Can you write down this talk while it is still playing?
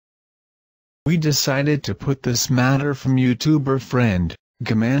we decided to put this matter from YouTuber friend,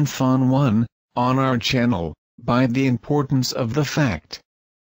 Gamanfon1, on our channel, by the importance of the fact.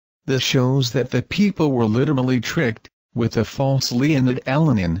 This shows that the people were literally tricked, with a false Leonid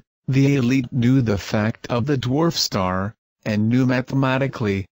Elenin. The elite knew the fact of the Dwarf Star, and knew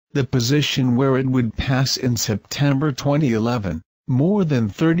mathematically, the position where it would pass in September 2011, more than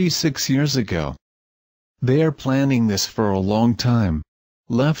 36 years ago. They are planning this for a long time.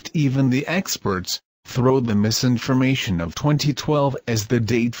 Left even the experts, throw the misinformation of 2012 as the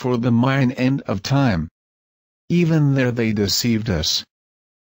date for the Mayan end of time. Even there they deceived us.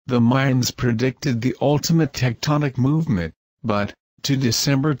 The Mayans predicted the ultimate tectonic movement, but, to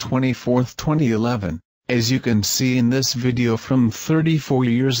December 24, 2011, as you can see in this video from 34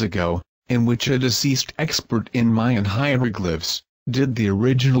 years ago, in which a deceased expert in Mayan hieroglyphs did the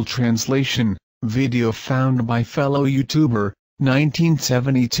original translation, video found by fellow YouTuber,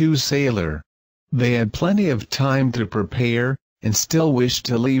 1972 Sailor. They had plenty of time to prepare, and still wished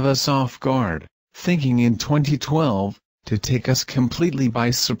to leave us off guard, thinking in 2012, to take us completely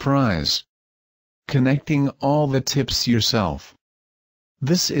by surprise. Connecting all the tips yourself.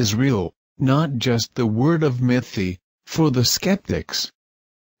 This is real, not just the word of mythy, for the skeptics.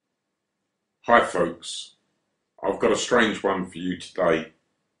 Hi folks, I've got a strange one for you today.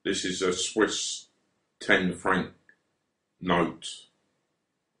 This is a Swiss 10 franc note.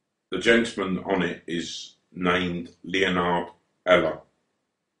 The gentleman on it is named Leonid Elenin.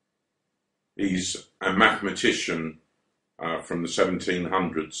 He's a mathematician from the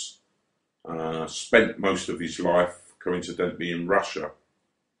 1700s, spent most of his life coincidentally in Russia.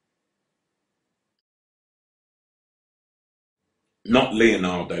 Not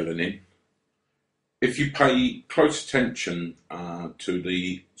Leonid Elenin. If you pay close attention to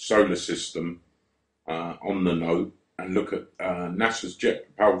the solar system on the note and look at NASA's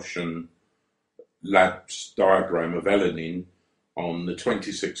Jet Propulsion Lab's diagram of Elenin on the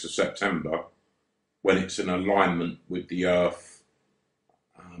 26th of September, when it's in alignment with the Earth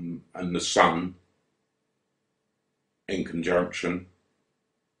and the Sun in conjunction,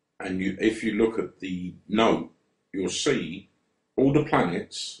 and if you look at the note, you'll see all the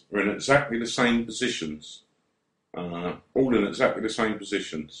planets are in exactly the same positions. All in exactly the same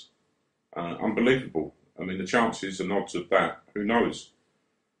positions. Unbelievable. I mean, the chances and odds of that, who knows?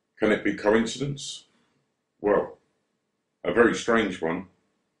 Can it be coincidence? Well, a very strange one.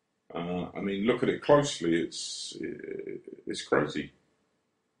 I mean, look at it closely. It's crazy.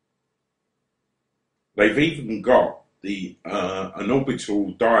 They've even got the an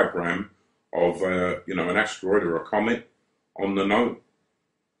orbital diagram of an asteroid or a comet on the note.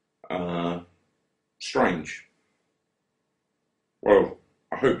 Strange. Well,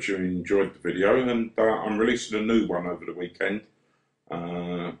 I hope you enjoyed the video, and I'm releasing a new one over the weekend.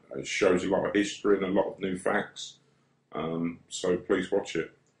 It shows a lot of history and a lot of new facts, so please watch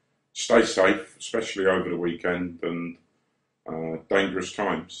it. Stay safe, especially over the weekend, and dangerous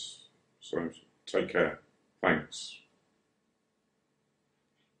times, so take care. Thanks.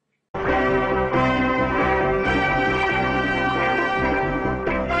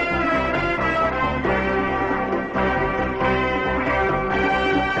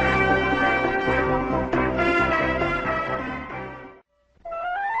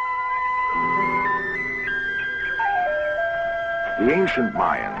 The ancient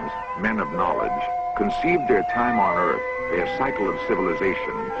Mayans, men of knowledge, conceived their time on Earth, their cycle of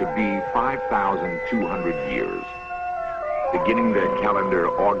civilization, to be 5,200 years. Beginning their calendar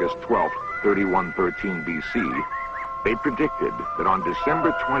August 12, 3113 BC, they predicted that on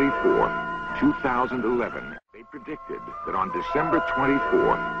December 24, 2011,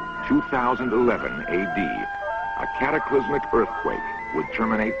 AD, a cataclysmic earthquake would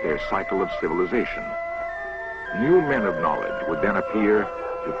terminate their cycle of civilization. New men of knowledge would then appear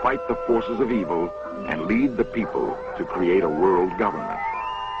to fight the forces of evil and lead the people to create a world government.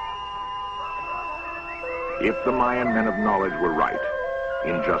 If the Mayan men of knowledge were right,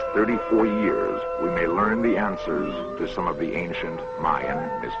 in just 34 years, we may learn the answers to some of the ancient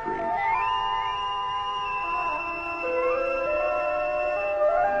Mayan mysteries.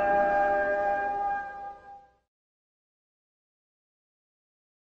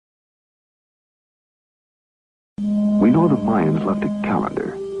 We know the Mayans left a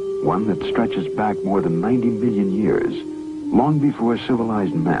calendar, one that stretches back more than 90 million years, long before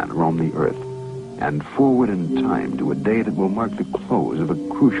civilized man roamed the earth, and forward in time to a day that will mark the close of a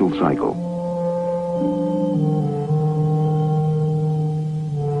crucial cycle.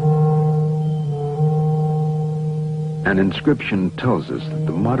 An inscription tells us that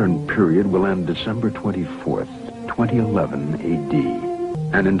the modern period will end December 24th, 2011 AD.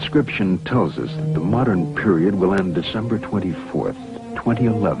 An inscription tells us that the modern period will end December 24th,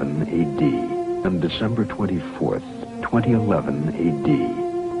 2011 AD, and December 24th, 2011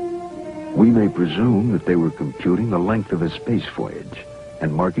 AD. We may presume that they were computing the length of a space voyage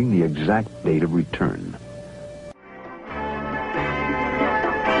and marking the exact date of return.